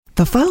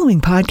The following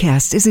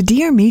podcast is a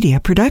Dear Media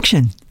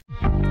production.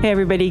 Hey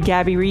everybody,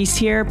 Gabby Reese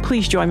here.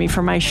 Please join me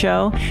for my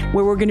show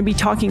where we're going to be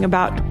talking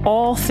about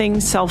all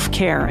things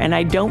self-care. And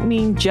I don't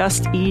mean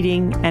just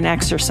eating and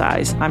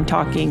exercise. I'm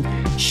talking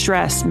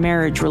stress,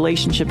 marriage,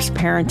 relationships,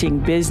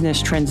 parenting,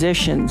 business,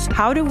 transitions.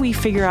 How do we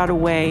figure out a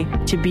way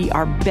to be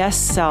our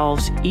best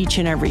selves each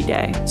and every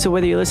day? So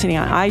whether you're listening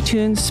on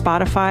iTunes,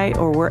 Spotify,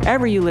 or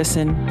wherever you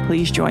listen,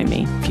 please join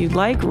me. If you'd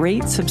like,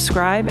 rate,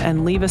 subscribe,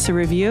 and leave us a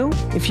review.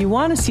 If you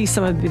want to see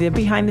some of the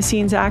behind the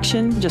scenes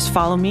action, just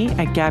follow me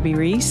at Gabby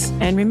Reese.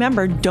 And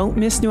remember, don't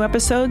miss new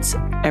episodes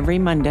every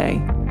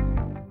Monday.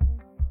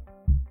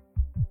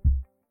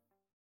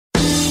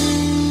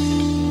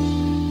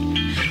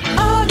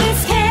 Oh,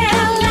 this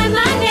kale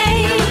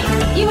lemonade,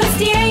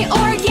 USDA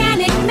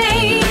organic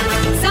made.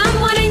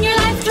 Someone in your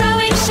life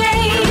throwing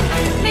shade.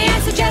 May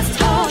I suggest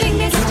holding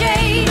this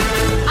jade?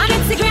 On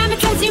Instagram it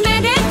says you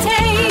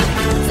meditate.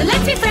 So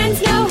let your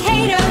friends know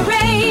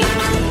haterade.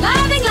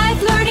 Loving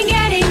life, learning,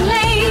 getting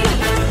laid.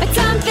 But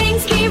some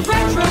things keep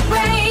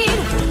retrograde.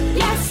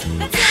 Yes,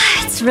 that's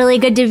it. It's really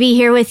good to be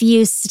here with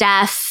you,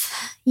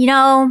 Steph. You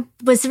know,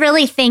 was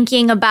really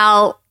thinking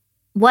about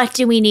what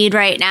do we need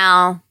right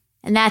now?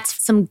 And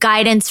that's some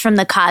guidance from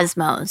the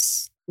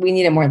cosmos. We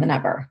need it more than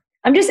ever.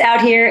 I'm just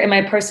out here in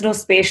my personal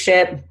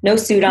spaceship, no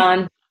suit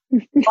on,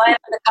 flying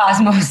in the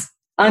cosmos,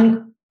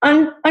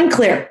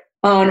 unclear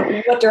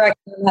on what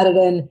direction I'm headed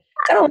in.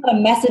 Got a lot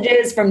of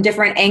messages from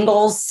different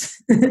angles.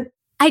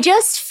 I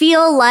just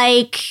feel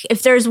like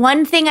if there's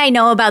one thing I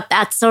know about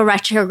That's So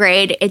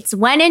Retrograde, it's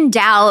when in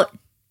doubt,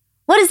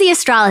 what does the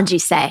astrology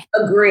say?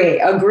 Agree.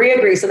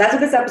 So that's what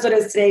this episode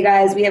is today,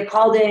 guys. We have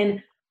called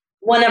in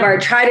one of our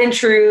tried and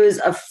trues,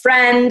 a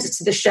friend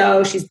to the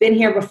show. She's been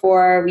here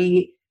before.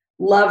 We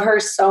love her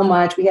so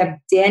much. We have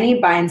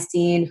Dani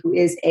Beinstein, who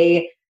is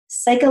a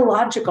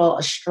psychological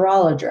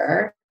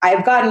astrologer.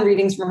 I've gotten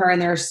readings from her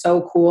and they're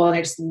so cool. And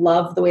I just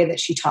love the way that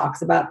she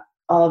talks about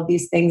all of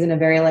these things in a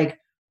very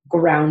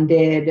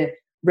grounded,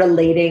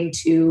 relating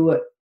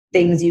to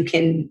things you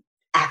can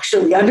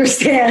actually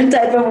understand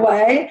type of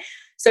way.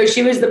 So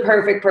she was the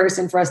perfect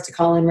person for us to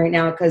call in right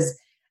now because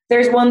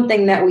there's one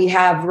thing that we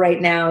have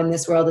right now in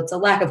this world. It's a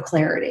lack of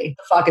clarity.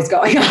 What the fuck is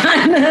going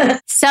on?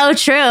 So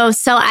true.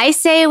 So I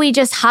say we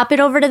just hop it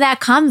over to that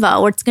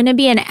convo where it's going to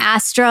be an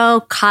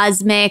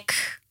astro-cosmic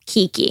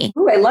kiki.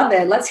 Ooh, I love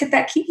it. Let's hit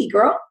that kiki,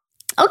 girl.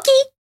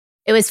 Okay.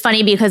 It was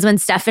funny because when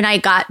Steph and I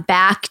got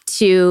back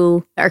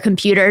to our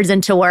computers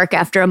and to work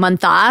after a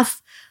month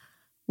off,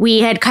 we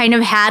had kind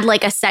of had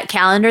a set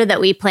calendar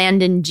that we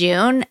planned in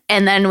June.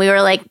 And then we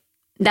were like,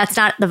 that's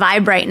not the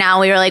vibe right now.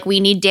 We were like, we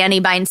need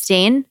Dani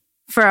Beinstein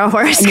for a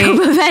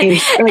horoscope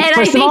event.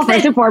 First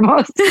and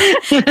foremost.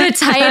 The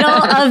title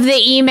of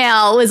the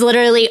email was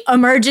literally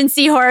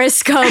Emergency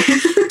Horoscope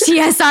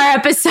TSR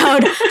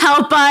episode.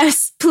 Help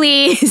us,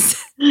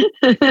 please.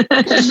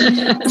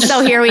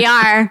 So here we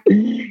are.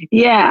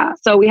 Yeah.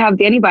 So we have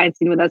Dani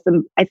Beinstein with us.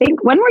 And I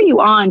think, when were you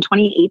on?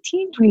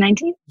 2018,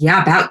 2019?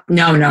 Yeah,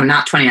 no,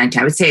 not 2019.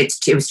 I would say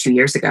it was 2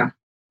 years ago.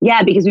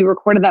 Yeah, because we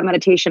recorded that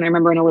meditation, I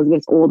remember, in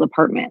Elizabeth's old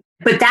apartment.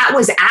 But that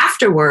was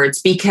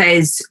afterwards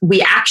because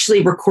we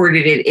actually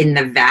recorded it in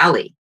the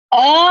Valley.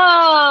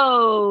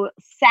 Oh,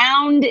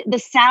 the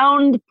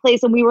sound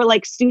place when we were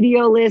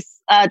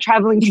studio-less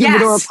traveling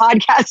troubadour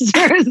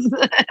podcasters.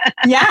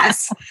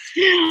 Yes.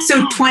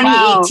 So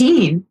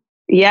 2018. Wow.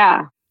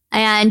 Yeah.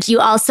 And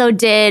you also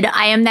did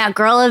I Am That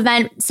Girl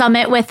event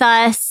summit with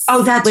us.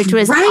 Oh, that's which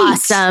was right.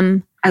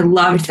 Awesome. I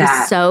loved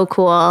that. Was so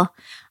cool.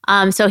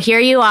 So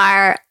here you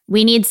are.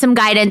 We need some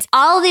guidance.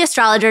 All of the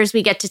astrologers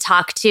we get to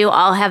talk to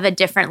all have a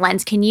different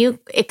lens. Can you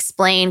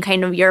explain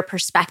kind of your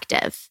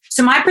perspective?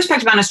 So my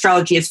perspective on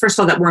astrology is, first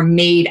of all, that we're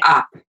made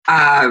up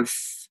of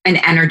an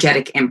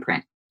energetic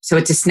imprint. So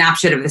it's a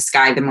snapshot of the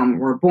sky the moment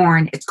we're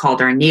born. It's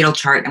called our natal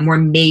chart, and we're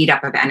made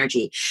up of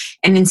energy.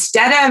 And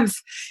instead of,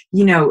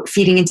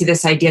 feeding into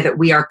this idea that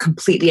we are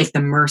completely at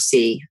the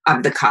mercy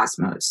of the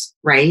cosmos,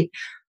 right?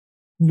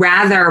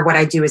 Rather, what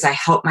I do is I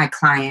help my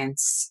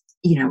clients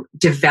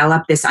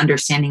develop this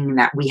understanding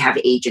that we have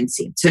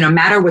agency. So no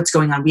matter what's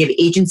going on, we have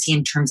agency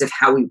in terms of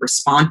how we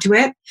respond to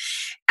it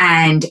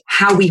and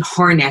how we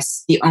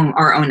harness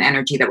our own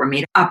energy that we're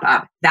made up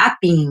of. That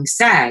being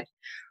said,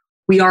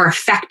 we are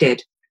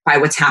affected by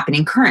what's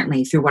happening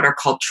currently through what are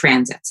called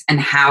transits and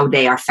how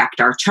they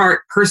affect our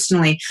chart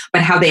personally,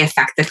 but how they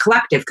affect the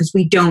collective, because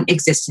we don't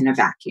exist in a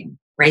vacuum.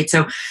 Right.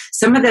 So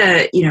some of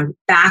the,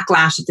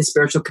 backlash that the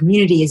spiritual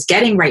community is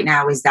getting right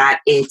now is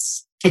that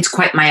it's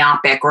quite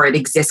myopic, or it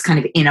exists kind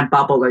of in a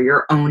bubble or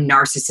your own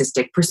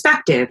narcissistic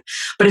perspective.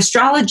 But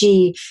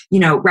astrology,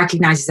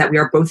 recognizes that we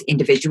are both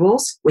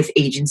individuals with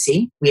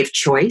agency, we have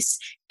choice,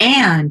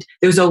 and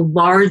there's a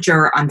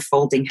larger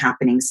unfolding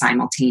happening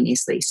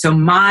simultaneously. So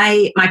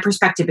my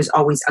perspective is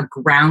always a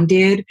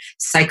grounded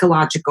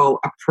psychological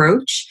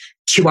approach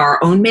to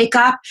our own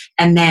makeup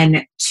and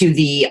then to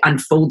the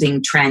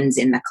unfolding trends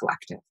in the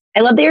collective. I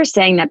love that you're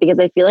saying that, because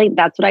I feel like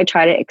that's what I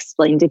try to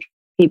explain to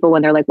people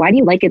when they're like, why do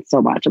you like it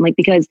so much? I'm like,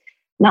 because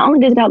not only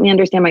does it help me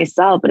understand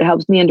myself, but it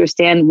helps me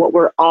understand what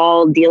we're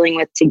all dealing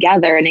with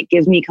together. And it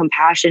gives me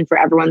compassion for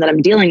everyone that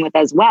I'm dealing with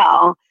as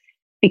well,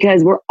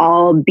 because we're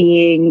all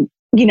being,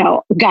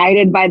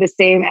 guided by the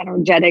same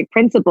energetic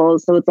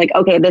principles. So it's like,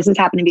 okay, this is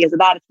happening because of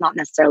that. It's not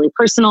necessarily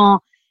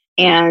personal.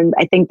 And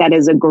I think that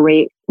is a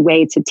great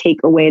way to take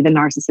away the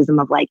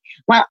narcissism of like,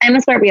 well, I'm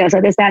a Scorpio, so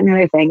this, that, and the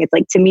other thing. It's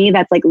like, to me,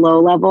 that's like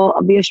low level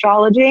of the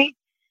astrology.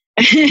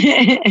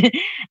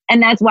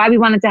 And that's why we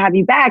wanted to have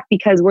you back,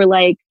 because we're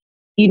like,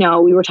 we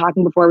were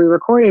talking before we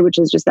recorded, which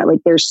is just that like,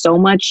 there's so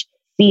much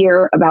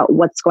fear about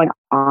what's going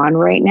on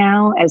right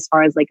now as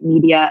far as like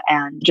media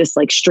and just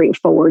like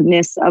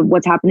straightforwardness of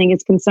what's happening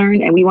is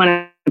concerned. And we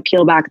want to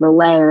peel back the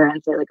layer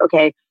and say like,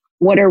 okay,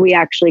 what are we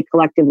actually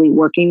collectively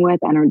working with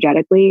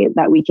energetically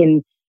that we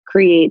can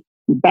create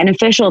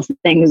beneficial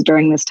things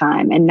during this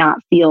time and not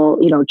feel,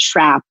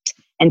 trapped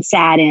and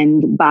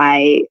saddened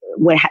by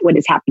what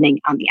is happening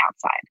on the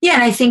outside. Yeah.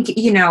 And I think,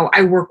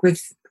 I work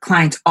with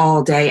clients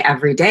all day,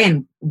 every day.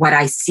 And what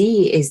I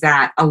see is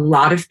that a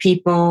lot of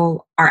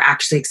people are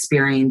actually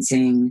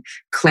experiencing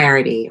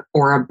clarity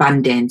or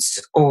abundance,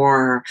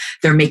 or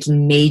they're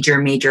making major,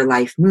 major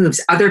life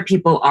moves. Other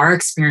people are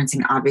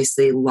experiencing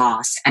obviously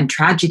loss and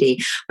tragedy,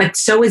 but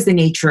so is the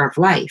nature of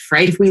life,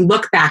 right? If we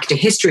look back to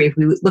history, if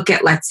we look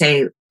at, let's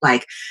say,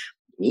 like,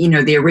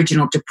 the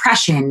original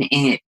depression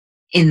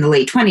in the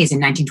late 20s in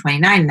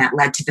 1929, and that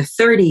led to the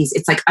 30s.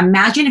 It's like,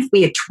 imagine if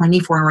we had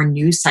 24-hour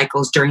news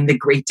cycles during the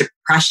Great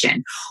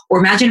Depression, or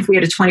imagine if we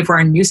had a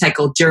 24-hour news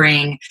cycle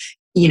during,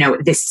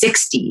 the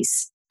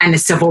 60s and the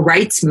civil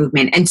rights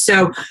movement. And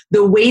so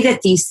the way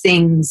that these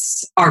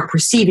things are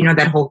perceived,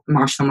 that whole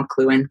Marshall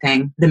McLuhan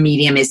thing, the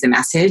medium is the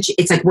message.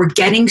 It's like we're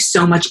getting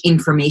so much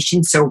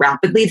information so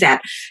rapidly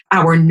that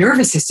our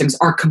nervous systems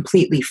are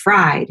completely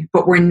fried,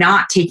 but we're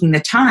not taking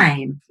the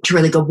time to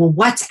really go, well,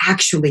 what's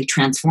actually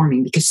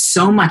transforming? Because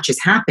so much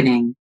is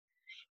happening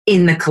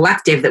in the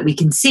collective that we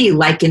can see,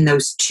 like in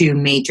those two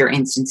major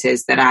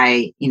instances that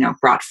I,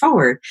 brought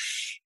forward.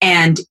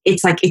 And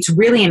it's like, it's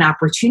really an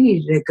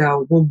opportunity to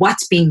go, well,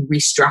 what's being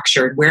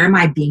restructured? Where am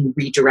I being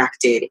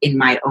redirected in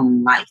my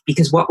own life?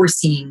 Because what we're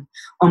seeing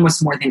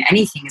almost more than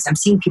anything is I'm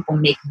seeing people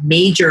make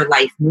major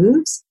life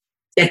moves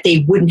that they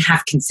wouldn't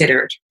have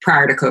considered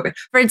prior to COVID.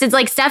 For instance,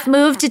 like Steph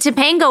moved to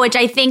Topanga, which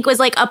I think was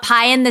like a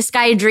pie in the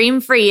sky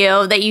dream for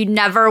you that you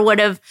never would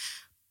have.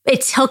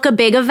 It took a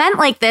big event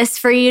like this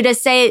for you to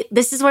say,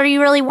 this is what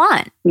you really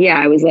want. Yeah,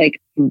 I was like,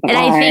 bye. And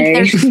I think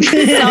there's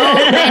so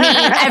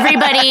many,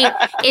 everybody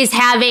is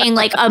having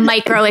like a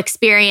micro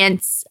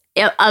experience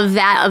of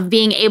that, of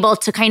being able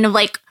to kind of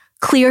like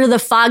clear the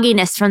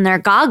fogginess from their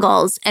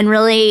goggles and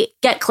really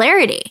get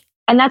clarity.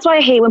 And that's why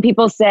I hate when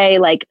people say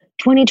like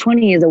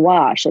 2020 is a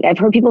wash. Like I've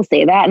heard people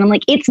say that and I'm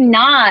like, it's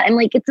not. I'm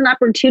like, it's an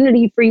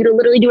opportunity for you to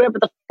literally do whatever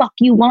the fuck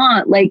you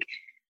want. Like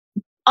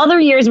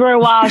other years were a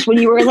wash when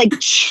you were like,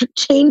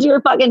 change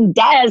your fucking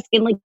desk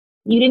and like,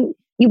 you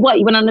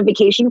went on a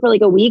vacation for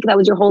like a week. That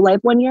was your whole life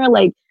one year.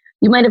 Like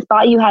you might have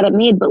thought you had it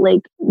made, but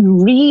like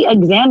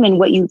re-examine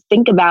what you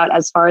think about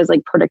as far as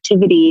like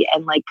productivity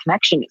and like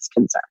connection is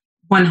concerned.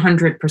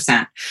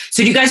 100%.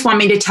 So do you guys want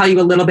me to tell you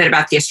a little bit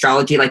about the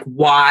astrology, like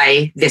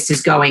why this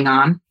is going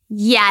on?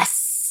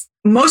 Yes.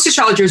 Most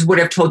astrologers would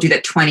have told you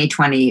that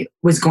 2020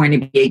 was going to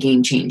be a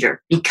game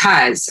changer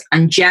because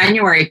on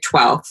January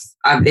 12th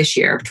of this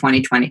year, of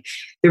 2020,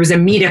 there was a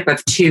meetup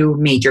of two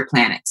major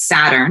planets.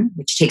 Saturn,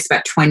 which takes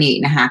about 28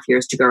 and a half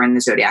years to go around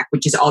the zodiac,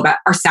 which is all about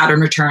our Saturn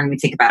return. We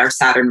think about our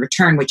Saturn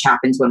return, which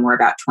happens when we're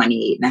about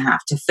 28 and a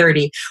half to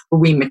 30, where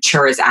we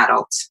mature as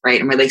adults, right?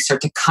 And really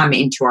start to come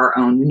into our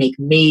own. We make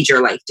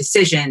major life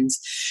decisions.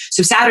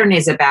 So Saturn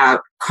is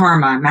about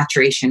karma,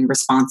 maturation,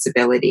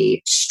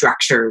 responsibility,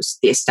 structures,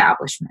 the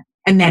establishment.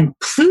 And then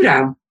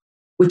Pluto,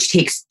 which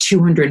takes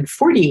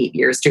 248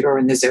 years to go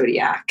in the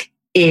zodiac,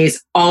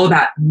 is all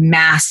about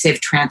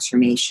massive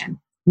transformation.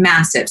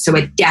 Massive. So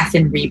a death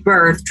and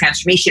rebirth,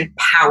 transformation,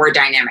 power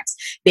dynamics.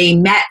 They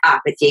met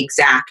up at the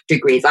exact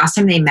degrees. Last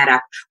time they met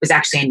up was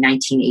actually in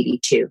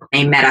 1982.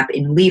 They met up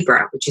in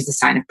Libra, which is a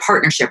sign of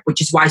partnership,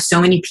 which is why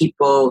so many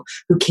people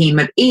who came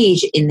of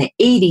age in the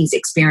 80s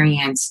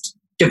experienced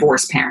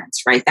divorced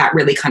parents, right? That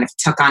really kind of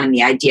took on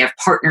the idea of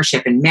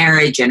partnership and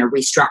marriage and a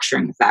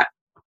restructuring of that.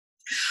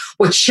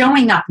 What's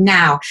showing up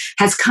now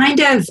has kind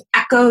of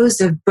echoes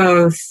of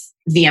both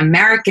the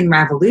American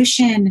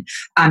Revolution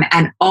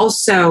and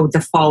also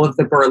the fall of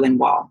the Berlin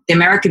Wall. The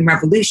American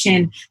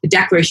Revolution, the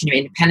Declaration of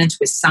Independence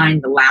was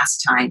signed the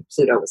last time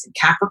Pluto was in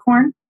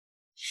Capricorn.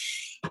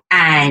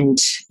 And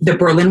the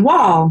Berlin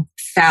Wall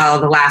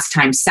fell the last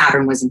time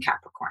Saturn was in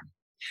Capricorn.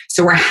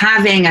 So we're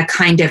having a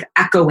kind of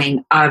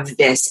echoing of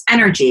this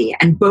energy,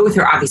 and both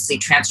are obviously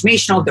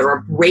transformational. They're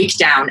a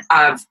breakdown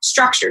of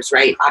structures,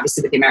 right?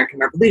 Obviously with the American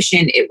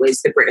Revolution, it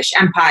was the British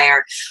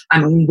Empire.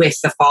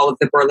 With the fall of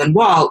the Berlin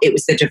Wall, it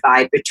was the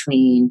divide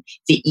between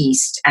the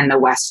East and the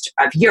West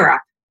of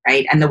Europe,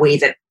 right? And the way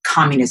that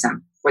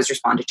communism was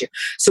responded to.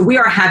 So we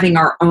are having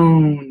our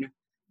own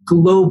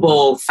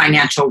global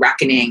financial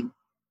reckoning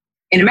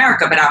in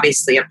America, but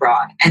obviously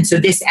abroad. And so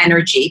this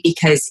energy,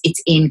 because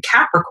it's in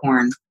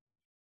Capricorn,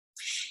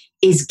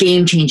 is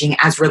game changing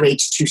as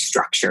relates to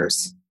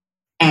structures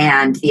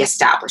and the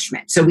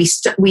establishment. So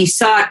we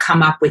saw it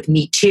come up with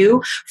Me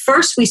Too.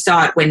 First, we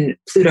saw it when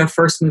Pluto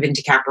first moved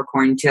into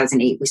Capricorn in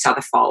 2008. We saw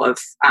the fall of,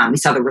 we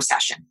saw the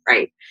recession,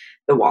 right?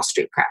 The Wall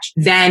Street crash.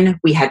 Then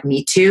we had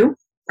Me Too,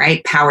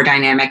 right? Power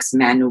dynamics,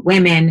 men,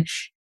 women.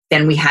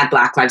 Then we had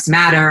Black Lives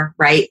Matter,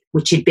 right?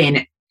 Which had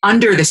been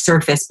under the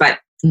surface,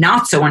 but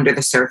not so under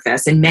the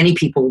surface. And many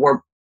people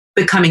were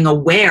becoming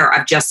aware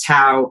of just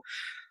how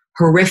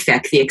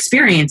horrific the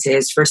experience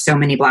is for so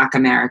many Black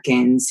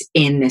Americans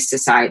in this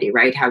society,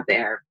 right? How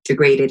they're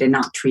degraded and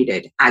not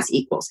treated as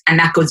equals. And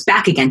that goes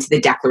back again to the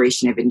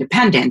Declaration of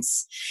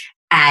Independence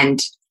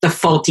and the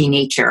faulty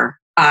nature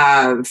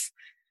of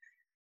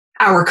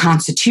our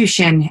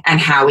Constitution and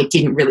how it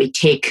didn't really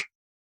take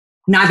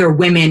neither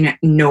women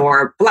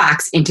nor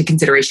Blacks into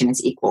consideration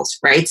as equals,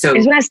 right? So I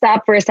just want to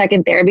stop for a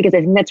second there because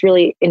I think that's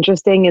really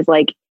interesting is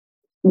like,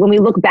 when we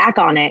look back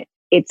on it,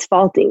 it's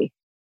faulty.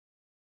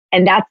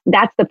 And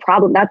that's the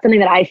problem. That's something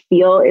that I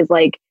feel is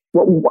like,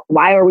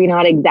 why are we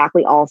not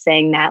exactly all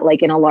saying that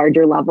like in a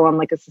larger level, on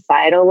like a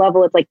societal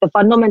level? It's like the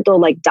fundamental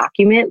like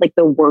document, like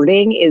the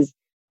wording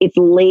it's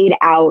laid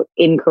out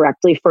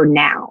incorrectly for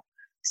now.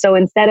 So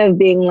instead of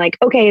being like,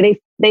 okay,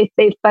 they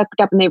fucked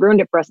up and they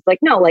ruined it for us, it's like,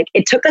 no, like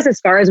it took us as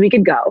far as we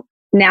could go.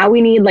 Now we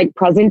need like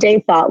present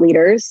day thought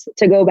leaders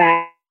to go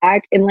back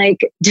and like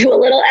do a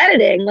little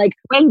editing. Like,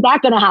 when's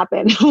that going to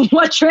happen?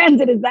 What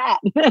transit is that?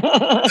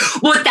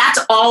 Well,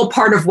 that's all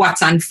part of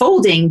what's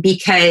unfolding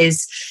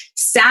because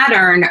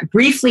Saturn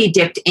briefly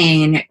dipped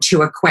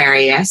into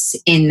Aquarius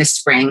in the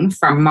spring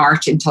from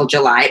March until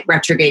July. It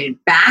retrograded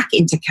back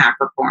into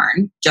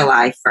Capricorn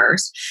July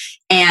 1st.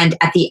 And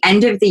at the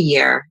end of the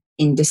year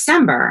in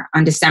December,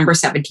 on December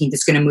 17th,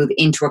 it's going to move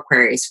into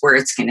Aquarius where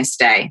it's going to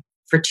stay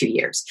for 2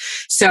 years.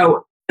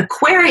 So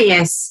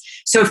Aquarius,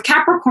 so if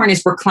Capricorn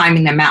is we're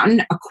climbing the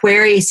mountain,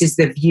 Aquarius is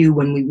the view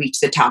when we reach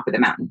the top of the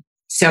mountain.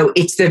 So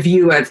it's the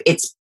view of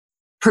it's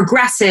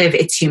progressive,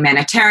 it's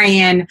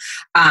humanitarian,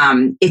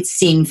 it's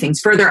seeing things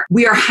further.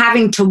 We are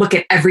having to look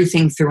at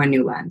everything through a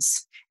new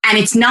lens. And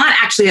it's not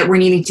actually that we're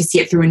needing to see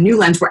it through a new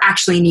lens. We're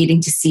actually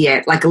needing to see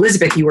it, like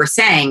Elizabeth, you were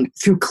saying,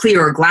 through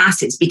clearer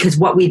glasses because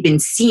what we've been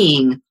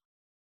seeing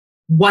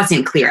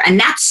wasn't clear. And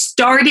that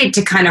started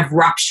to kind of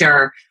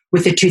rupture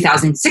with the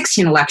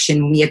 2016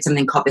 election. We had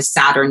something called the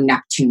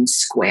Saturn-Neptune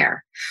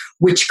square,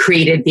 which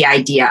created the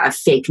idea of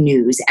fake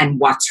news and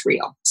what's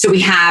real. So we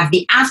have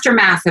the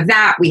aftermath of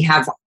that. We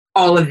have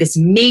all of this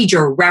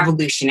major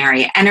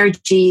revolutionary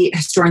energy.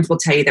 Historians will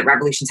tell you that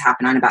revolutions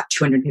happen on about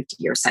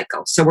 250-year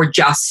cycles. So we're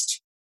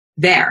just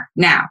there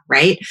now,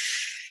 right?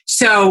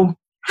 So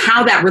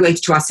how that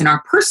relates to us in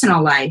our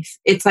personal life,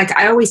 it's like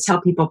I always tell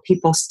people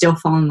still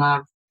fall in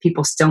love.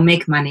 People still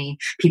make money.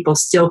 People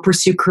still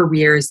pursue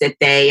careers that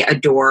they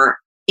adore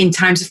in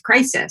times of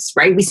crisis,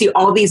 right? We see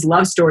all these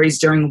love stories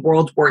during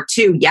World War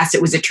II. Yes,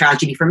 it was a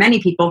tragedy for many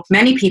people.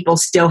 Many people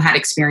still had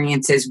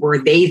experiences where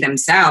they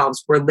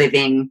themselves were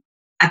living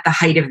at the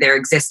height of their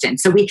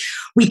existence. So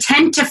we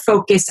tend to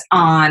focus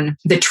on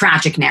the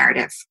tragic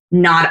narrative,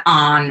 not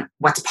on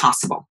what's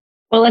possible.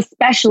 Well,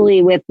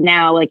 especially with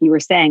now, like you were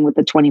saying, with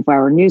the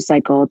 24-hour news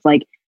cycle, it's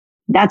like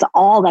that's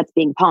all that's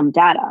being pumped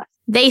at us.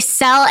 They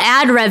sell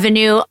ad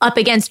revenue up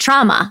against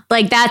trauma.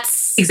 Like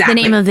that's exactly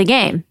the name of the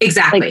game.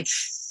 Exactly. Like,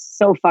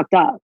 so fucked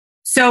up.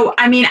 So,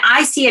 I mean,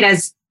 I see it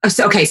as,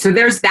 okay, so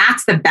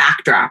that's the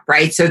backdrop,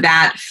 right? So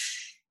that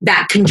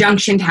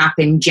conjunction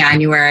happened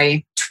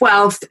January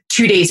 12th,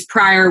 2 days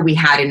prior, we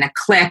had an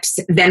eclipse.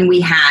 Then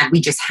we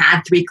just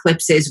had 3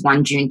 eclipses,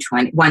 one June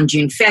 5th, one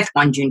June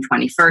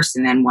 21st,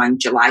 and then one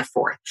July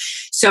 4th.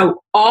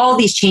 So all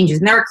these changes,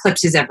 and there are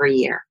eclipses every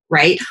year,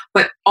 right?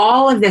 But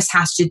all of this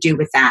has to do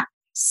with that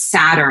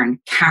Saturn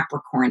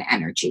Capricorn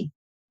energy,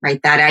 right?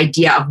 That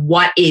idea of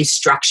what is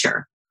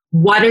structure?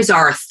 What is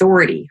our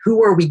authority?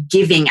 Who are we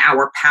giving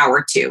our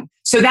power to?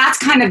 So that's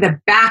kind of the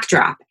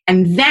backdrop.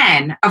 And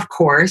then, of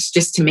course,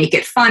 just to make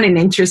it fun and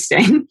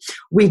interesting,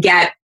 we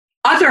get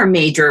other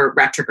major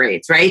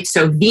retrogrades, right?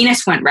 So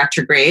Venus went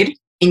retrograde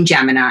in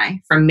Gemini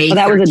from May 13th.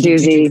 That was a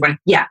doozy.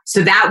 Yeah.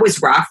 So that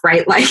was rough,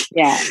 right? Like,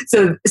 yeah.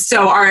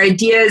 So our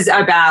ideas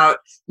about,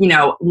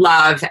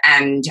 love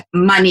and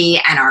money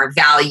and our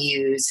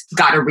values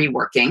got a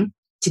reworking.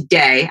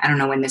 Today, I don't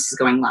know when this is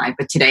going live,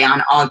 but today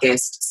on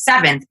August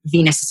 7th,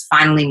 Venus is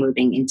finally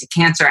moving into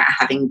Cancer,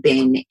 having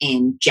been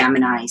in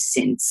Gemini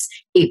since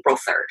April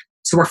 3rd.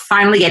 So we're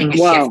finally getting a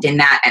shift in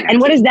that energy. And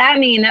what does that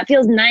mean? That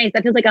feels nice.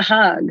 That feels like a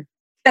hug.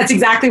 That's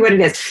exactly what it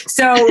is.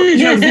 So,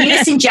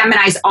 Venus in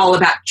Gemini is all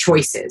about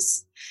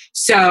choices.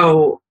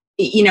 So,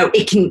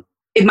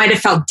 it might have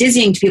felt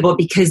dizzying to people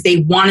because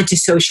they wanted to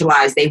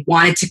socialize, they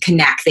wanted to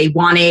connect, they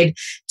wanted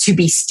to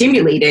be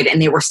stimulated,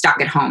 and they were stuck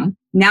at home.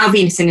 Now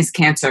Venus is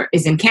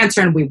in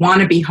Cancer, and we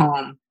want to be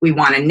home. We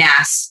want to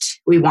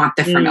nest. We want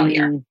the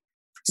familiar.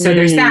 So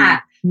there's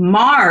that.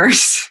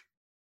 Mars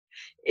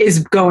is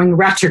going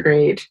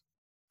retrograde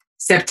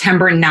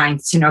September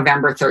 9th to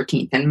November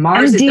 13th. And Mars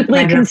I'm is the deeply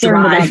planet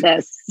concerned of drive. about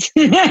this.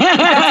 The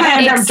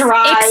planet of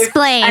drive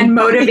Explain. and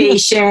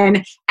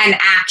motivation and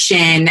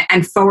action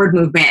and forward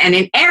movement. And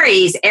in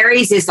Aries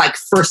is like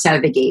first out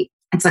of the gate.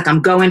 It's like,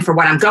 I'm going for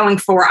what I'm going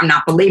for. I'm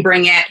not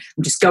belaboring it.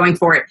 I'm just going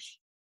for it.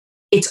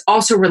 It's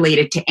also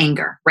related to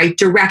anger, right?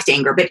 Direct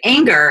anger. But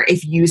anger,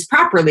 if used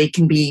properly,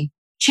 can be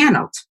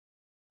channeled,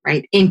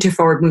 right, into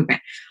forward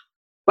movement.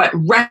 But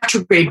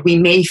retrograde, we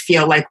may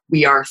feel like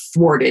we are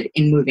thwarted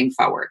in moving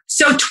forward.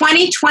 So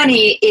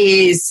 2020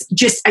 is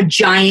just a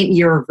giant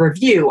year of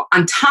review.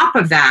 On top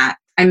of that,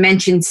 I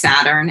mentioned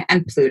Saturn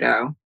and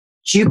Pluto.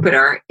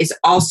 Jupiter is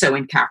also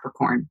in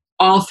Capricorn.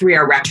 All three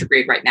are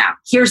retrograde right now.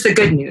 Here's the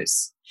good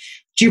news.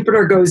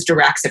 Jupiter goes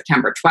direct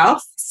September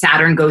 12th.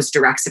 Saturn goes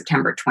direct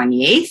September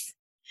 28th.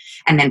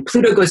 And then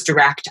Pluto goes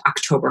direct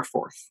October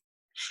 4th.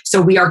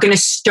 So we are going to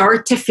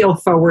start to feel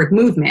forward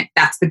movement.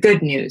 That's the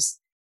good news.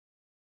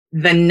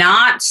 The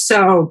not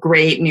so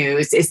great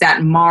news is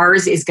that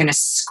Mars is going to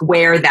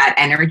square that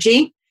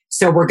energy.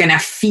 So we're going to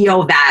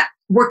feel that.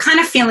 We're kind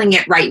of feeling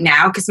it right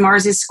now because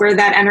Mars is square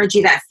that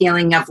energy, that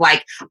feeling of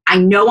like, I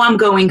know I'm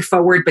going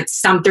forward, but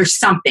there's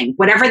something,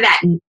 whatever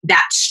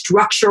that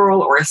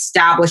structural or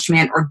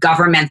establishment or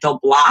governmental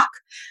block,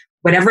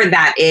 whatever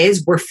that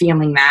is, we're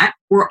feeling that.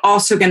 We're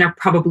also going to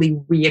probably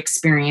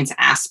re-experience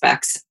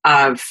aspects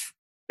of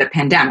the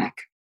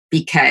pandemic,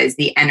 because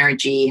the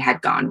energy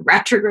had gone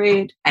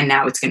retrograde and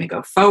now it's going to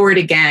go forward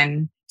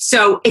again.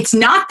 So it's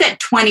not that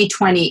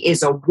 2020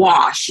 is a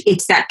wash.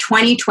 It's that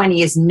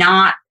 2020 is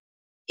not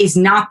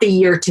the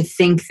year to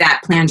think that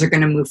plans are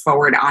going to move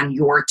forward on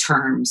your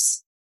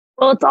terms.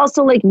 Well, it's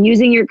also like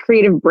using your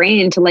creative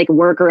brain to like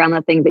work around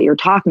the things that you're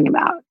talking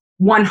about.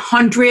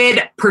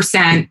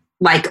 100%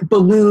 like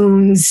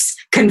balloons,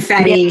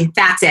 confetti, yeah.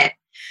 That's it.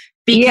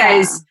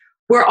 Because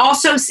we're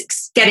also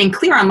getting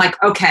clear on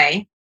like,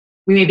 okay,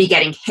 we may be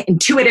getting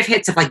intuitive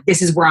hits of like,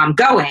 this is where I'm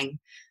going.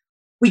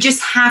 We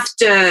just have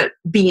to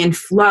be in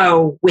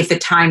flow with a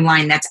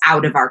timeline that's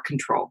out of our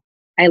control.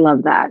 I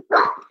love that.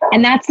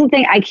 And that's the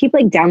thing. I keep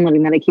like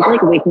downloading that. I keep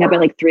like waking up at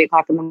like 3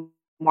 o'clock in the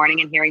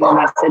morning and hearing the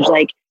message,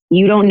 like,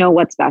 you don't know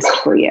what's best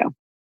for you.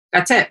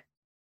 That's it.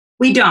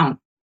 We don't.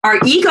 Our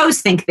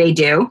egos think they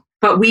do,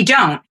 but we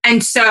don't.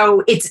 And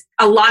so it's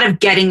a lot of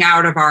getting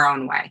out of our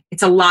own way.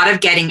 It's a lot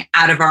of getting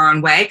out of our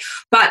own way,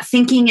 but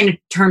thinking in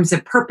terms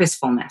of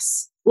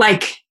purposefulness.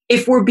 Like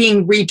if we're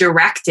being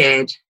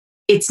redirected,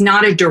 it's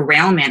not a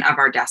derailment of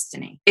our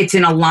destiny. It's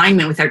in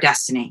alignment with our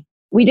destiny.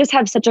 We just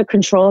have such a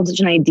control and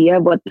such an idea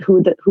of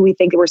who we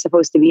think that we're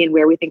supposed to be and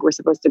where we think we're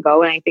supposed to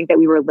go. And I think that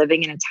we were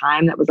living in a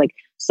time that was like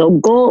so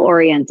goal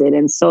oriented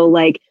and so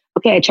like,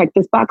 okay, I check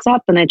this box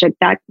off and I check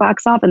that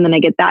box off and then I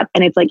get that.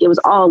 And it's like, it was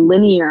all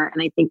linear.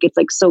 And I think it's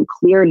like so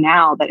clear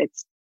now that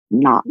it's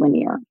not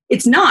linear.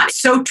 It's not.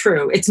 So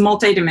true. It's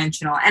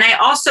multidimensional. And I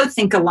also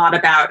think a lot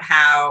about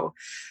how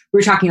we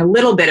were talking a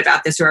little bit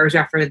about this, or I was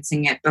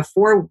referencing it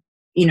before,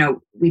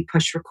 we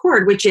pushed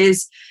record, which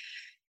is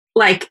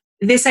like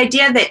this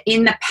idea that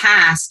in the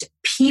past,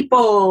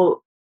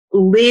 people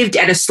lived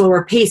at a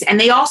slower pace. And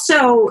they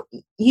also,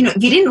 you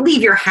didn't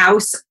leave your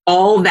house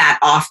all that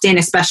often,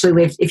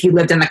 especially if you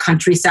lived in the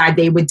countryside.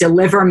 They would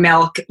deliver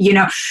milk. You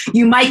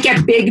might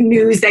get big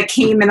news that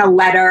came in a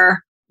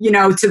letter,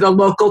 to the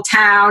local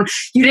town.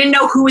 You didn't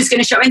know who was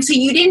going to show. And so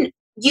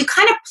you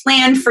kind of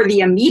planned for the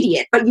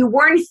immediate, but you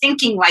weren't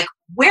thinking like,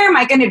 where am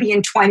I going to be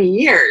in 20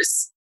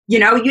 years? You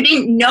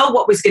didn't know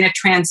what was going to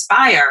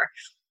transpire.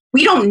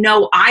 We don't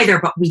know either,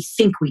 but we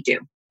think we do.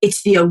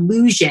 It's the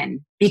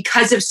illusion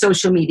because of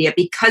social media,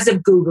 because of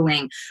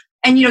Googling.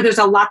 And, there's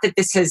a lot that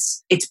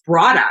it's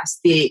brought us,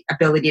 the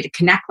ability to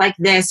connect like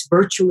this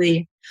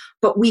virtually,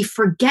 but we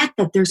forget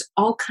that there's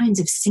all kinds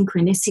of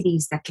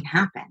synchronicities that can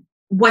happen.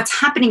 What's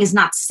happening is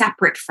not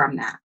separate from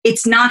that.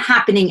 It's not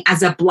happening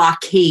as a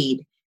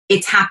blockade.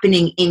 It's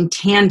happening in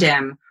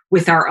tandem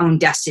with our own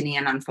destiny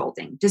and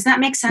unfolding. Does that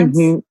make sense?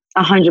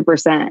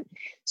 100%.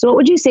 So what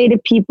would you say to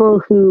people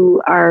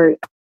who are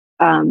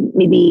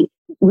maybe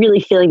really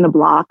feeling the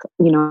block,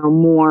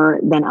 more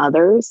than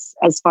others,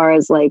 as far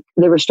as like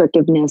the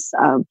restrictiveness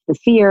of the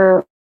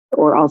fear,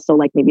 or also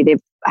like maybe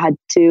they've had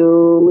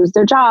to lose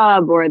their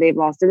job or they've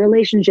lost a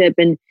relationship,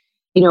 and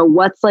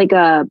what's like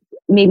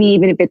maybe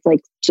even if it's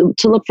like to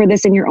look for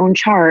this in your own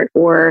chart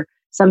or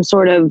some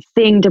sort of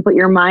thing to put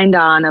your mind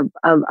on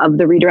of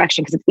the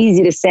redirection, because it's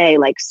easy to say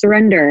like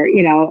surrender,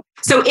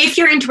 So if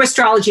you're into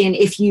astrology and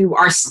if you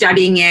are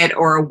studying it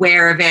or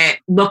aware of it,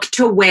 look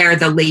to where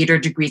the later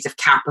degrees of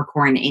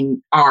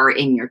Capricorn are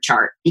in your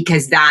chart,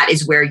 because that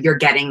is where you're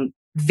getting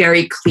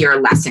very clear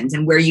lessons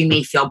and where you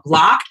may feel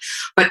blocked,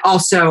 but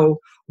also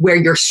where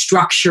you're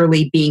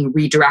structurally being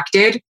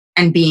redirected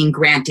and being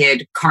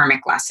granted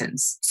karmic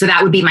lessons. So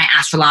that would be my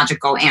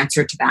astrological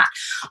answer to that.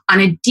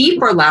 On a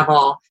deeper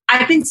level,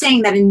 I've been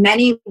saying that in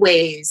many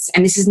ways,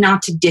 and this is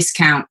not to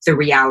discount the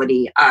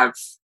reality of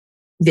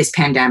this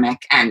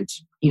pandemic. And,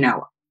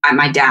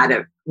 my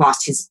dad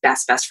lost his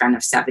best friend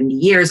of 70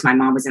 years. My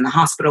mom was in the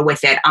hospital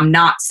with it. I'm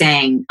not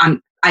saying,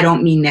 I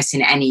don't mean this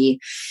in any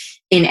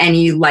in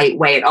any light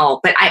way at all.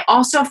 But I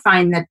also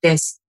find that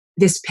this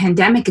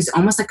pandemic is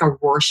almost like a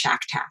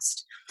Rorschach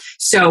test.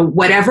 So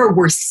whatever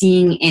we're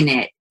seeing in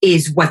it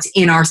is what's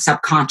in our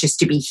subconscious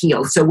to be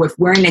healed. So if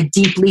we're in a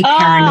deeply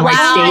paranoid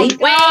state.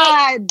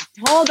 God.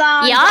 Hold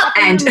on. Yep.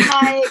 And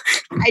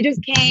I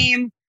just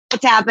came.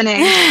 What's happening?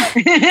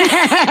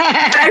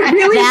 I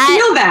really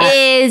feel that.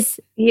 Is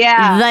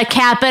the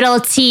capital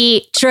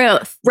T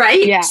truth.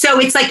 Right? Yeah. So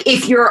it's like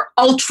if you're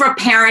ultra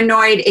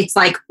paranoid, it's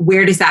like,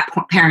 where does that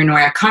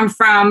paranoia come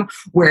from?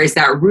 Where is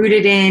that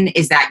rooted in?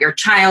 Is that your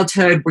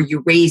childhood? Were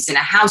you raised in a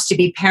house to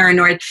be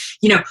paranoid?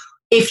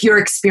 If you're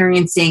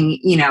experiencing,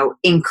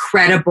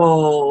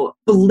 incredible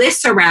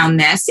bliss around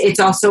this, it's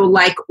also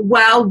like,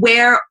 well,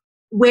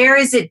 where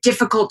is it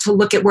difficult to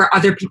look at where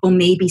other people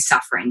may be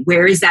suffering?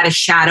 Where is that a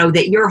shadow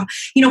that you're,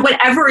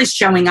 whatever is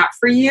showing up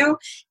for you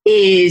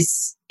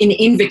is an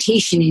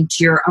invitation into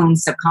your own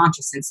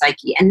subconscious and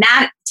psyche. And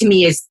that to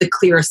me is the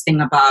clearest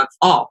thing above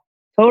all.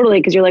 Totally.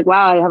 Because you're like,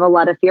 wow, I have a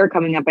lot of fear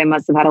coming up. I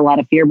must have had a lot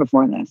of fear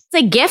before this.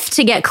 It's a gift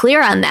to get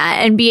clear on that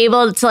and be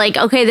able to like,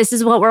 okay, this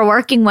is what we're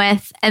working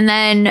with. And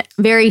then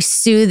very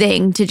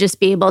soothing to just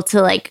be able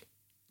to like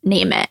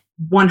name it.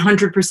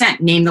 100%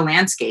 name the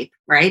landscape,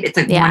 right? It's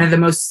like one of the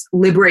most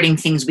liberating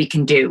things we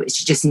can do is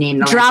to just name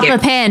the landscape. Drop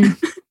a pin.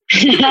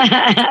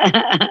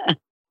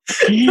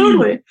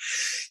 Totally.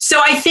 So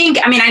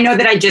I know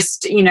that I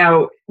just,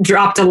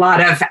 dropped a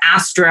lot of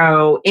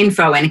astro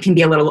info and it can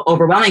be a little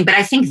overwhelming, but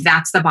I think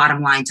that's the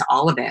bottom line to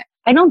all of it.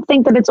 I don't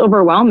think that it's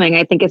overwhelming.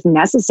 I think it's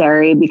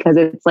necessary because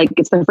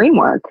it's the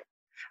framework.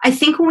 I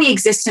think when we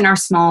exist in our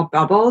small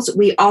bubbles,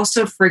 we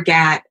also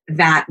forget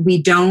that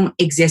we don't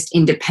exist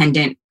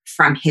independent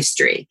from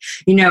history.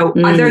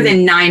 Other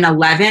than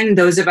 9/11,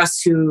 those of us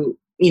who,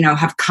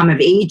 have come of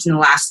age in the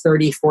last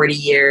 30, 40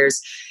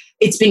 years,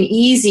 it's been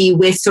easy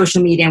with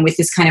social media and with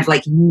this kind of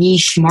like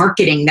niche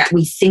marketing that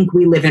we think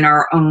we live in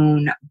our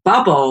own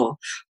bubble.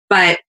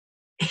 But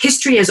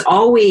history has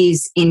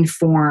always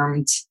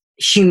informed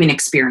human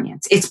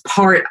experience. It's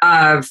part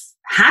of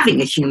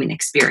having a human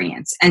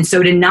experience. And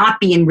so to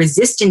not be in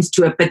resistance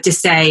to it, but to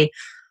say,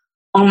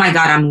 oh my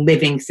God, I'm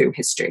living through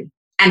history.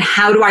 And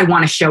how do I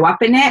want to show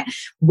up in it?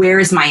 Where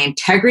is my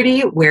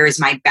integrity? Where is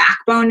my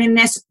backbone in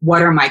this?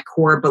 What are my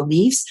core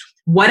beliefs?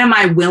 What am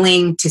I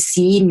willing to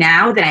see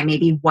now that I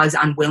maybe was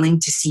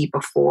unwilling to see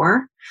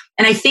before?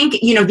 And I think,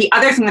 the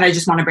other thing that I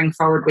just want to bring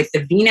forward with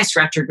the Venus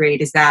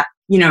retrograde is that,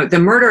 the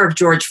murder of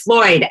George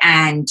Floyd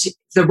and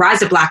the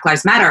rise of Black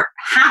Lives Matter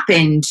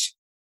happened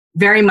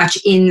very much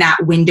in that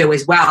window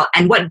as well.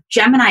 And what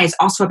Gemini is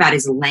also about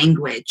is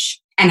language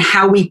and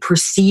how we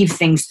perceive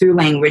things through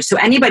language. So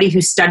anybody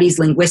who studies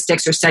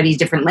linguistics or studies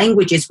different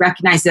languages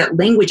recognize that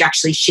language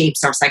actually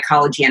shapes our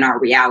psychology and our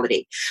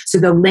reality. So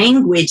the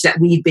language that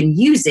we've been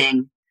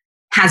using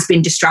has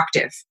been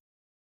destructive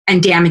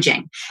and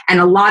damaging.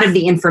 And a lot of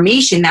the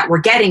information that we're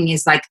getting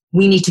is like,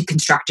 we need to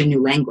construct a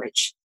new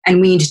language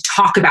and we need to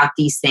talk about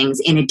these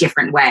things in a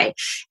different way.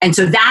 And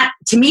so that,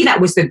 to me,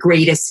 that was the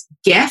greatest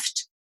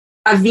gift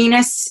of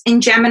Venus in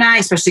Gemini,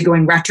 especially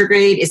going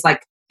retrograde,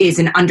 is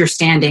an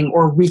understanding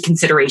or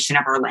reconsideration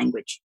of our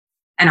language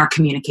and our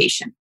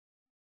communication.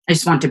 I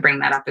just want to bring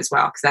that up as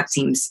well, because that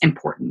seems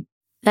important.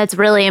 That's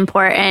really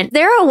important.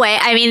 There are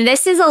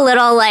this is a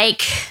little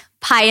like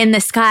pie in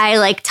the sky,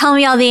 like tell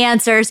me all the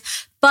answers,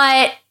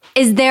 but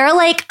is there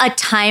like a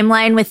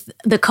timeline with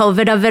the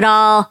COVID of it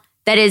all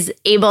that is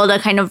able to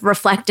kind of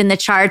reflect in the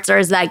charts, or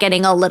is that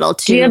getting a little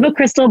too... Do you have a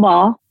crystal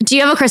ball?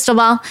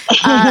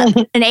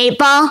 An 8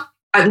 ball?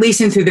 At least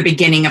through the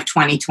beginning of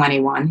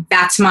 2021.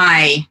 That's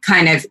my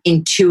kind of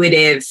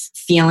intuitive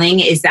feeling,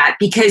 is that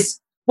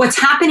because what's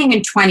happening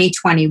in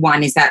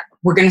 2021 is that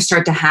we're going to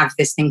start to have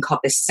this thing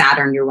called the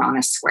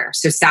Saturn-Uranus square.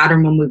 So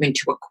Saturn will move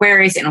into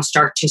Aquarius and it'll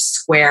start to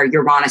square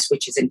Uranus,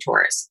 which is in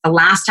Taurus. The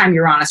last time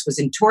Uranus was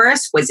in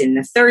Taurus was in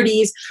the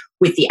 30s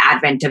with the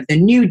advent of the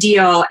New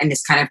Deal and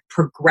this kind of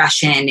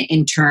progression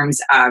in terms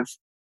of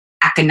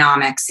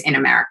economics in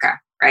America,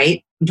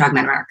 right? I'm talking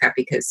about America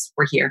because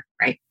we're here,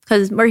 right?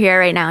 Because we're here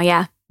right now,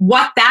 yeah.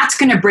 What that's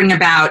going to bring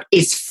about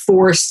is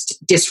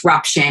forced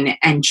disruption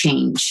and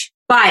change.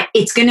 But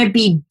it's going to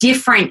be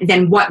different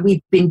than what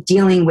we've been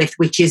dealing with,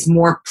 which is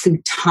more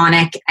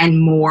plutonic and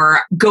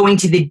more going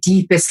to the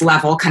deepest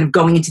level, kind of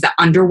going into the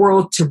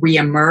underworld to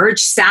reemerge.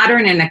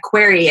 Saturn and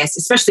Aquarius,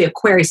 especially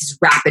Aquarius, is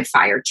rapid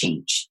fire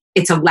change.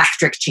 It's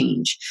electric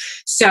change.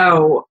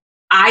 So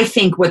I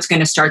think what's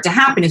going to start to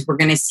happen is we're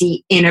going to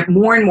see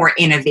more and more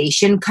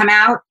innovation come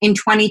out in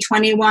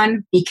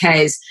 2021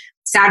 because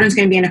Saturn's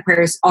going to be in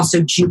Aquarius,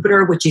 also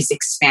Jupiter, which is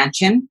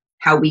expansion,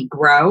 how we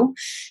grow.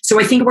 So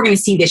I think we're going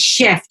to see this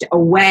shift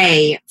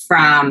away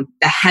from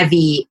the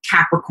heavy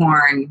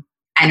Capricorn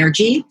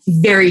energy,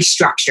 very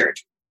structured.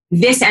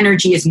 This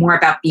energy is more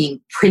about being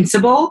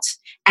principled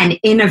and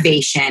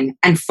innovation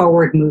and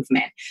forward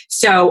movement.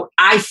 So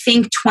I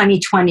think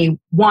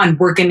 2021,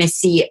 we're going to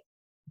see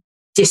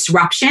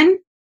disruption.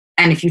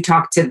 And if you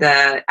talk to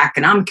the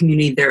economic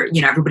community,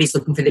 everybody's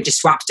looking for the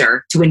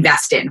disruptor to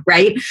invest in,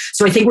 right?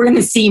 So I think we're going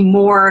to see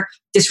more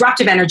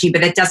disruptive energy,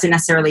 but that doesn't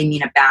necessarily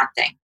mean a bad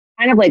thing.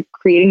 kind of like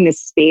creating this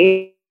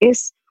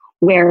space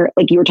where,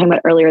 like you were talking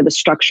about earlier, the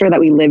structure that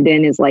we lived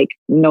in is like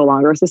no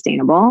longer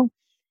sustainable.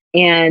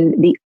 And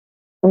the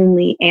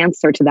only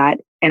answer to that,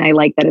 and I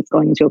like that it's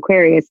going into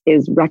Aquarius,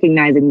 is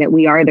recognizing that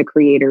we are the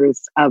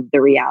creators of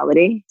the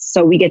reality.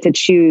 So we get to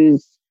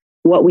choose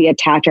what we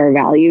attach our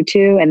value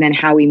to and then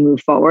how we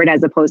move forward,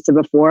 as opposed to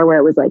before where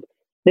it was like,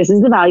 this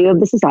is the value of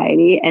the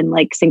society and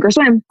like sink or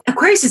swim.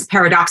 Aquarius is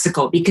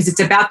paradoxical because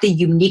it's about the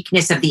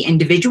uniqueness of the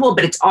individual,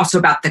 but it's also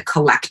about the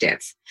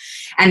collective.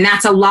 And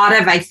that's a lot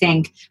of, I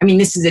think, I mean,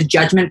 this is a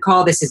judgment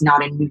call. This is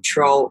not a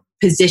neutral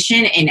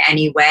position in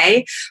any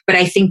way. But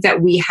I think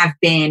that we have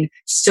been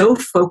so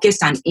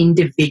focused on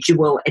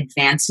individual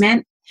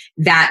advancement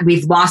that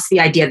we've lost the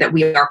idea that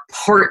we are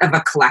part of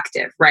a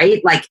collective,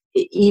 right? Like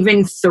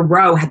even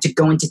Thoreau had to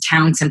go into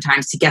town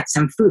sometimes to get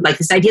some food. Like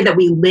this idea that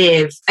we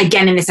live,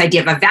 again, in this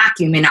idea of a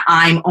vacuum and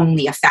I'm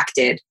only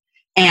affected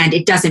and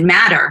it doesn't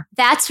matter.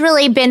 That's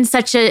really been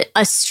such a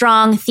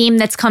strong theme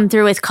that's come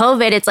through with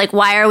COVID. It's like,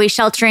 why are we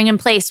sheltering in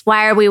place?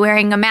 Why are we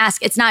wearing a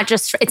mask? It's not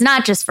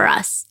just for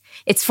us.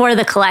 It's for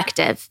the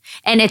collective.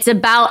 And it's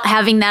about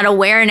having that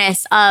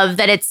awareness of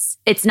that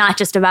it's not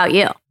just about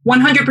you.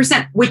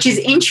 100%, which is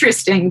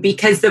interesting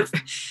because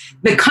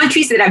the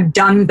countries that have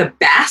done the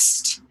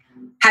best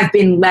have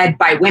been led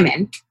by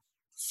women.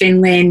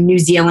 Finland, New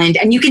Zealand.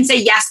 And you can say,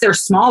 yes, they're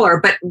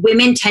smaller, but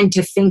women tend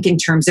to think in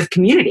terms of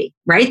community,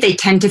 right? They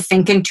tend to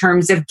think in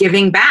terms of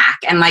giving back.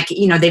 And like,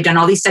 you know, they've done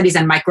all these studies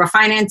on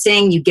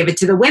microfinancing. You give it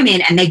to the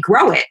women and they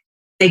grow it.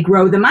 They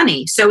grow the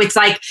money. So it's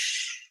like,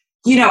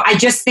 you know, I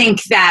just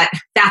think that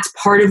that's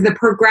part of the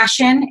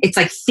progression. It's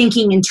like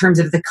thinking in terms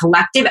of the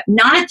collective,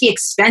 not at the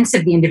expense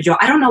of the individual.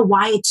 I don't know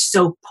why it's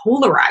so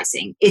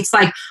polarizing. It's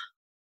like,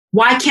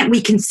 why can't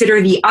we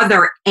consider the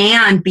other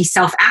and be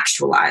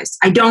self-actualized?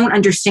 I don't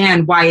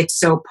understand why it's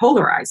so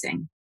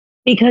polarizing.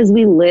 Because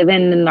we live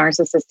in a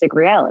narcissistic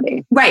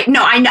reality. Right.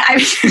 No, I know.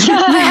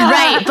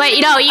 Right. But,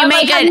 you know, you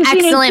make an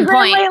excellent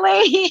point.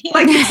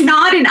 Like, it's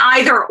not an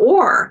either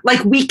or.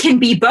 Like, we can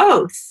be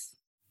both.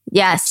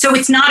 Yes. So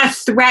it's not a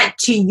threat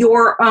to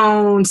your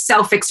own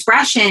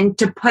self-expression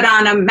to put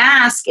on a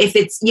mask if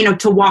it's, you know,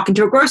 to walk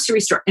into a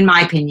grocery store, in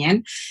my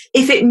opinion.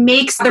 If it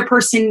makes the other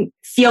person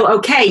feel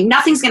okay,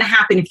 nothing's going to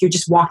happen if you're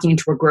just walking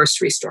into a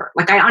grocery store.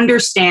 Like, I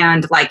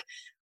understand, like,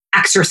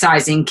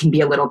 exercising can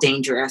be a little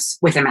dangerous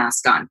with a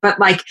mask on, but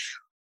like,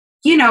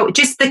 you know,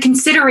 just the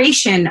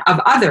consideration of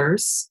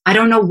others, I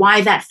don't know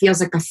why that feels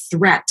like a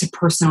threat to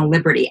personal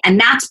liberty. And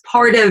that's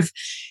part of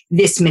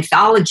this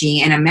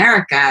mythology in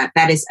America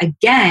that is,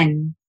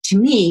 again, to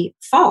me,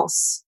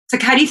 false. It's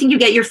like, how do you think you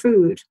get your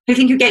food? How do you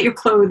think you get your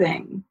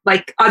clothing?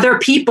 Like, other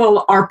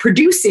people are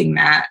producing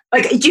that.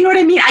 Like, do you know what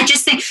I mean? I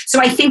just think,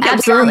 so I think that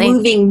Absolutely.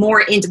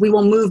 we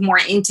will move more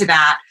into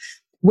that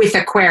with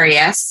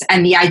Aquarius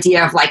and the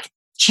idea of like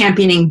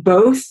championing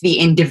both the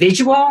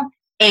individual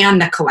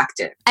and the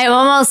collective. I'm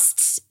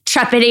almost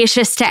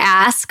trepidatious to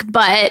ask,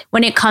 but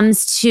when it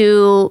comes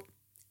to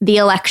the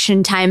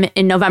election time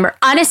in November,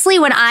 honestly,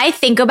 when I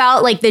think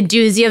about like the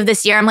doozy of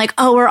this year, I'm like,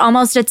 oh, we're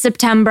almost at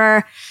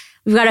September.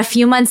 We've got a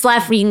few months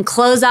left. We can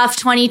close off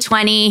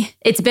 2020.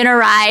 It's been a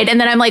ride.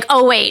 And then I'm like,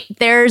 oh, wait,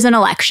 there's an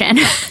election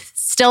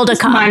still to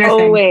come.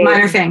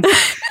 Minor thing.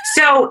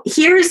 So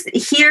here's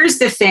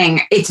the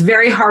thing. It's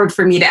very hard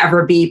for me to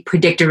ever be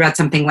predictive about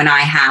something when I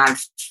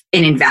have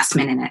an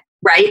investment in it.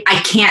 Right? I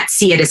can't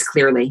see it as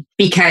clearly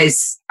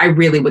because I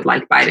really would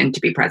like Biden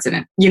to be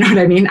president. You know what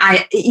I mean?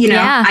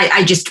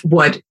 I just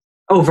would,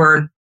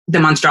 over the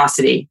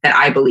monstrosity that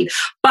I believe.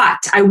 But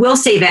I will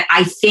say that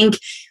I think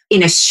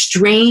in a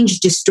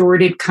strange,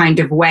 distorted kind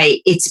of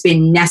way, it's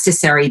been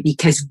necessary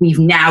because we've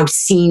now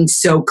seen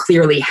so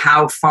clearly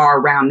how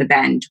far around the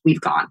bend we've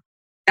gone.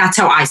 That's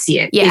how I see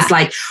it. Yeah. It's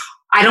like,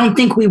 I don't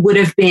think we would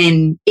have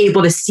been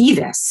able to see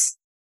this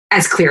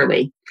as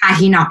clearly had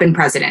he not been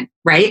president,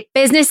 right?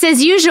 Business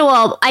as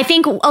usual. I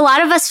think a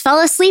lot of us fell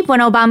asleep when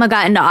Obama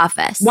got into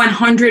office.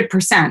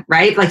 100%,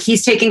 right? Like,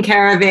 he's taking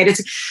care of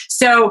it.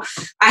 So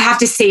I have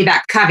to say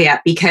that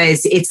caveat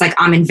because it's like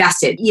I'm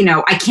invested. You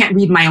know, I can't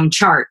read my own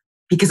chart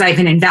because I have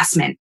an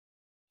investment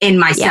in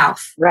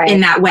myself in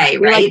that way,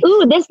 You're right? like,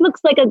 ooh, this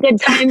looks like a good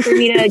time for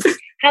me to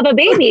have a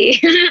baby.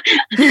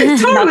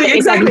 Totally,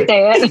 exactly.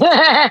 Say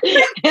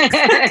it.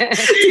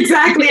 That's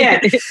exactly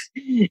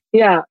it.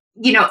 Yeah.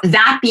 You know,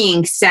 that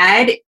being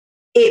said,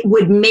 it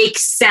would make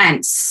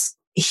sense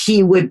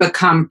he would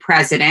become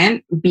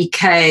president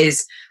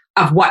because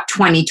of what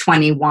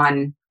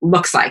 2021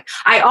 looks like.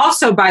 I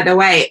also, by the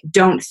way,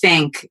 don't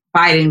think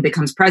Biden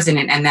becomes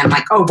president and then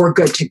like, oh, we're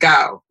good to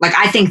go. Like,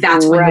 I think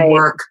that's when the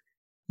work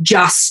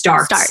just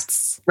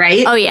starts.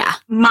 Right? Oh, yeah.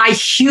 My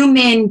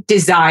human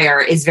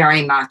desire is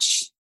very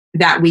much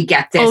that we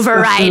get this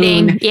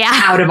overriding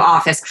out of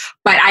office.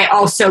 But I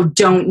also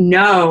don't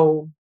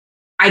know.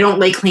 I don't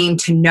lay claim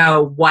to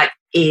know what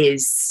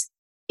is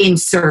in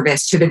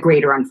service to the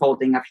greater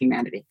unfolding of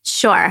humanity.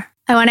 Sure.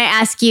 I want to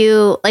ask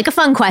you like a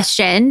fun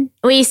question.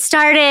 We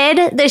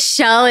started this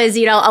show as, a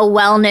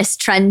wellness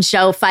trend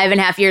show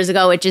 5.5 years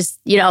ago, which is,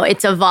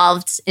 it's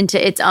evolved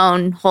into its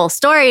own whole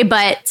story.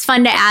 But it's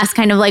fun to ask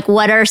kind of like,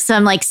 what are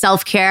some like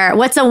self-care?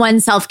 What's a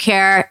one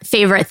self-care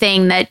favorite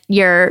thing that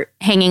you're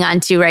hanging on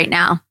to right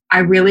now? I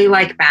really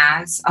like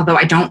baths, although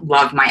I don't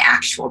love my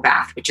actual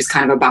bath, which is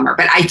kind of a bummer.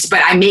 But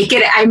I make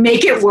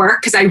it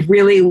work because I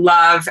really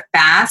love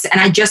baths.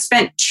 And I just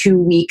spent 2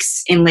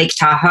 weeks in Lake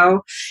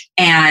Tahoe,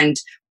 and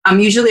I'm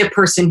usually a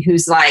person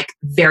who's like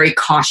very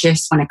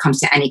cautious when it comes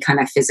to any kind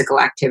of physical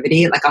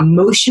activity. Like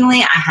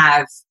emotionally,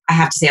 I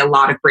have to say a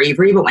lot of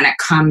bravery, but when it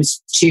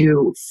comes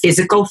to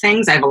physical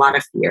things, I have a lot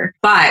of fear.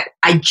 But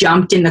I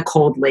jumped in the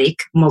cold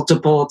lake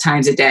multiple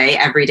times a day,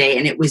 every day,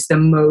 and it was the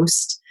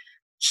most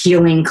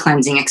healing,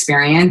 cleansing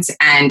experience.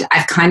 And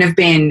I've kind of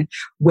been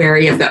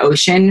wary of the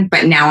ocean,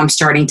 but now I'm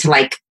starting to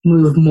like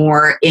move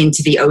more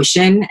into the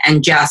ocean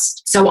and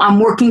so I'm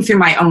working through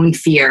my own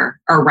fear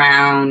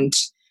around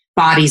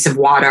bodies of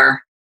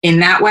water in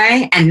that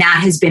way. And that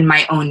has been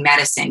my own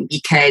medicine,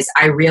 because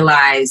I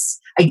realize,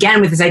 again,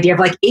 with this idea of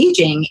like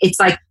aging, it's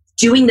like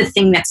doing the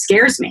thing that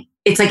scares me.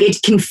 It's like,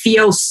 it can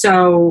feel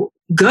so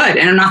good.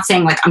 And I'm not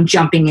saying like I'm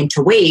jumping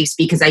into waves,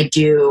 because I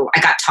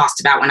got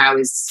tossed about when I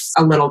was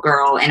a little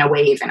girl in a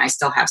wave, and I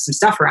still have some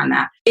stuff around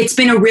that. It's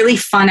been a really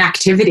fun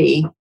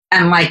activity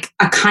and like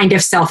a kind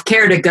of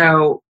self-care to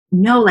go,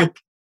 no, like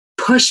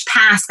push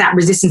past that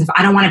resistance of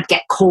I don't want to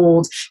get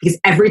cold, because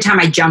every time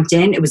I jumped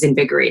in, it was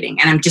invigorating.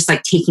 And I'm just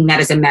like taking that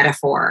as a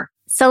metaphor.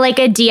 So like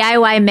a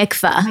DIY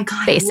mikvah, oh my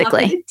God,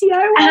 basically.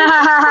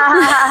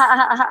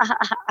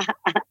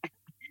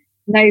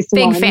 Nice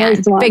Big one. fan.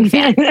 Nice one. Big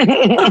fan.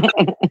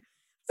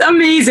 It's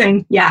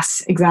amazing.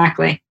 Yes,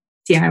 exactly.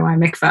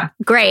 DIY mikvah.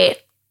 Great.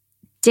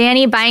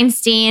 Dani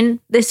Beinstein,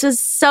 this was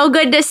so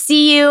good to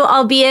see you,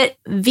 albeit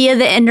via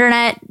the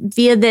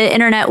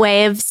internet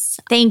waves.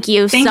 Thank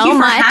you so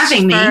much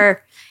having me.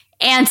 for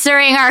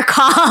answering our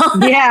call.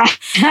 Yeah.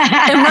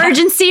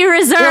 Emergency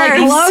reserves. Like,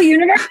 hello,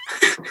 universe.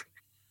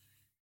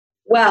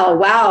 Well,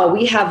 wow.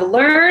 We have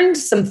learned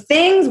some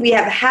things. We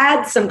have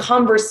had some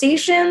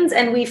conversations,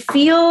 and we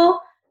feel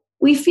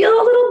a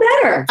little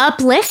better.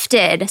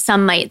 Uplifted,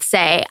 some might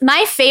say.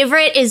 My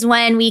favorite is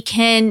when we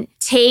can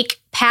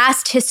take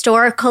past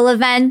historical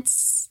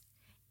events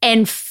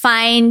and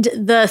find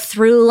the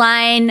through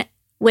line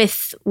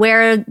with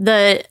where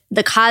the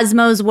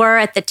cosmos were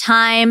at the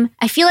time.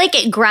 I feel like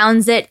it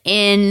grounds it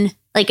in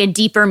like a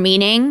deeper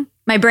meaning.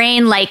 My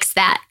brain likes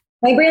that.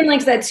 My brain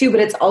likes that too, but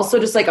it's also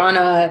just like on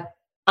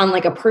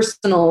like a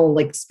personal,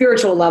 like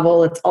spiritual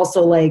level. It's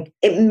also like,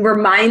 it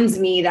reminds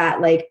me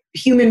that like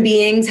human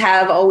beings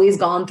have always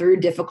gone through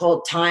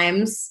difficult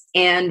times,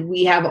 and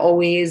we have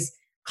always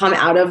come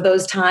out of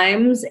those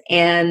times.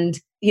 And,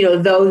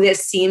 though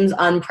this seems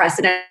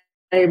unprecedented,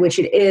 which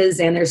it is,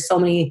 and there's so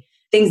many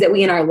things that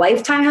we in our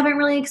lifetime haven't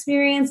really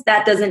experienced,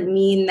 that doesn't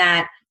mean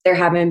that there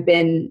haven't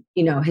been,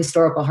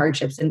 historical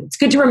hardships. And it's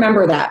good to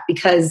remember that,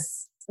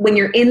 because when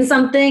you're in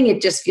something,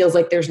 it just feels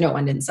like there's no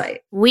end in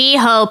sight. We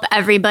hope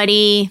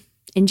everybody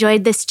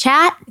enjoyed this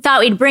chat. Thought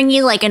we'd bring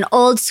you like an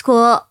old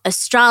school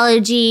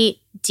astrology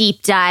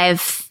deep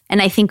dive.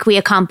 And I think we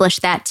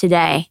accomplished that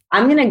today.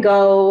 I'm going to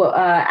go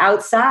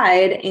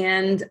outside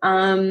and,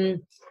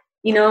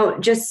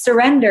 just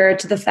surrender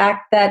to the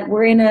fact that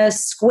we're in a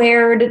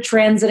squared,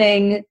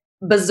 transiting,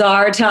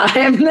 bizarre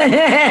time.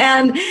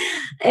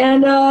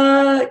 and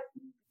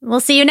we'll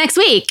see you next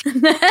week.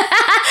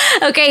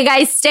 Okay,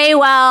 guys, stay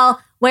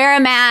well. Wear a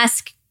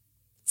mask.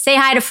 Say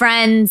hi to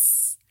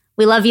friends.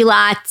 We love you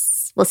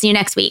lots. We'll see you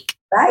next week.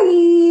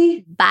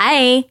 Bye.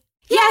 Bye.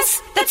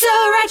 Yes, that's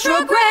a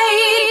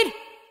retrograde.